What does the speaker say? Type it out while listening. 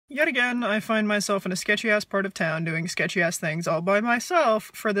Yet again, I find myself in a sketchy-ass part of town doing sketchy-ass things all by myself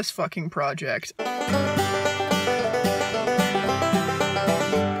for this fucking project.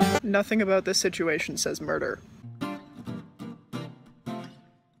 Nothing about this situation says murder.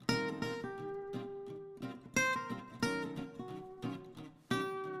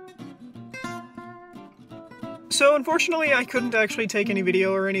 So unfortunately I couldn't actually take any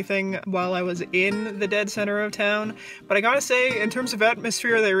video or anything while I was in the dead center of town, but I gotta say, in terms of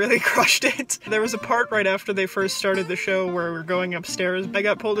atmosphere, they really crushed it. There was a part right after they first started the show where we're going upstairs. I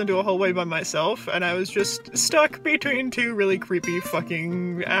got pulled into a hallway by myself, and I was just stuck between two really creepy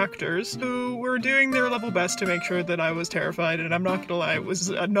fucking actors who were doing their level best to make sure that I was terrified, and I'm not gonna lie, it was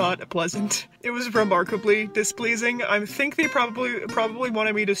not pleasant. It was remarkably displeasing. I think they probably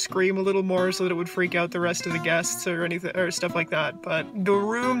wanted me to scream a little more so that it would freak out the rest of the guests or anything or stuff like that, but the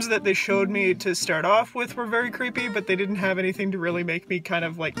rooms that they showed me to start off with were very creepy, but they didn't have anything to really make me kind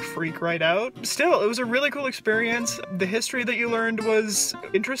of like freak right out. Still, it was a really cool experience. The history that you learned was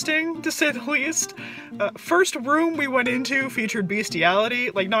interesting, to say the least. First room we went into featured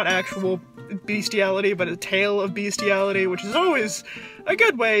bestiality, like not actual bestiality, but a tale of bestiality, which is always a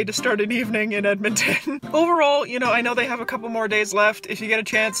good way to start an evening in Edmonton. Overall, you know, I know they have a couple more days left. If you get a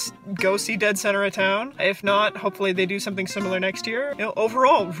chance, go see Dead Center of Town. If not, hopefully they do something similar next year. You know,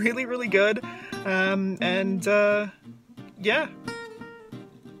 overall, really, really good. Yeah.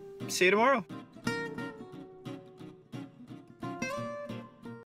 See you tomorrow.